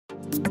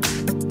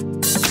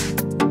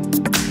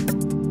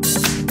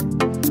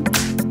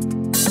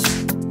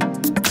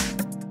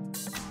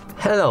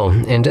Hello,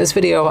 in this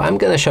video I'm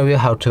gonna show you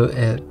how to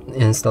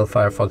install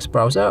Firefox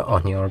Browser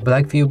on your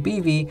Blackview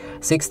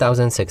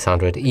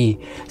BV6600E.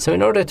 So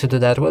in order to do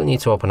that, we'll need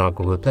to open our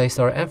Google Play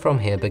Store and from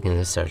here begin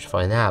to search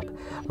for an app.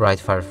 Write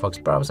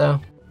Firefox Browser.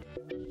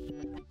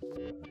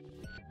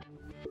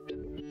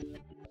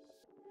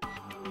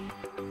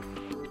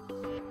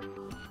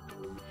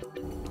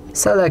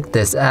 Select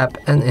this app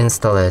and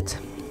install it.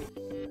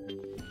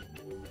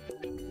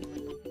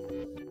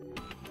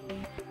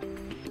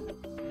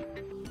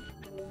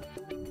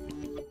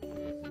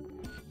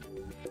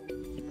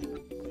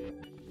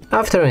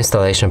 After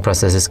installation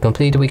process is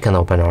complete, we can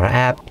open our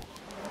app.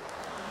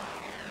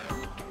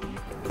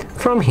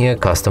 From here,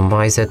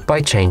 customize it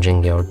by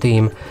changing your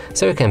theme,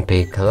 so you can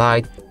pick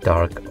light,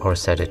 dark or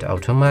set it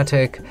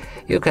automatic.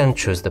 You can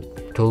choose the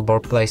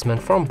toolbar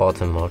placement from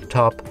bottom or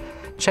top,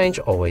 change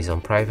always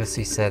on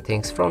privacy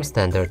settings from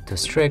standard to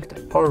strict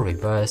or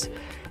reverse.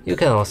 You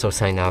can also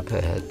sign up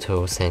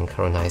to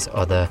synchronize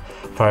other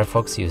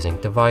Firefox using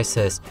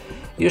devices.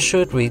 You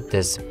should read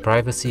this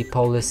privacy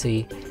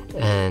policy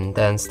and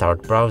then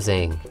start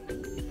browsing.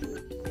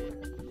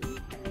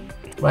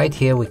 Right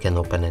here we can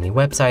open any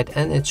website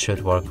and it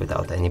should work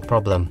without any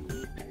problem.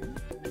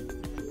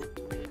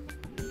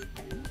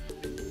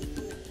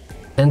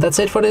 And that's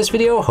it for this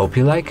video. Hope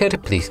you like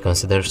it. Please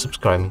consider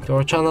subscribing to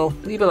our channel,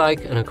 leave a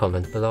like and a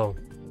comment below.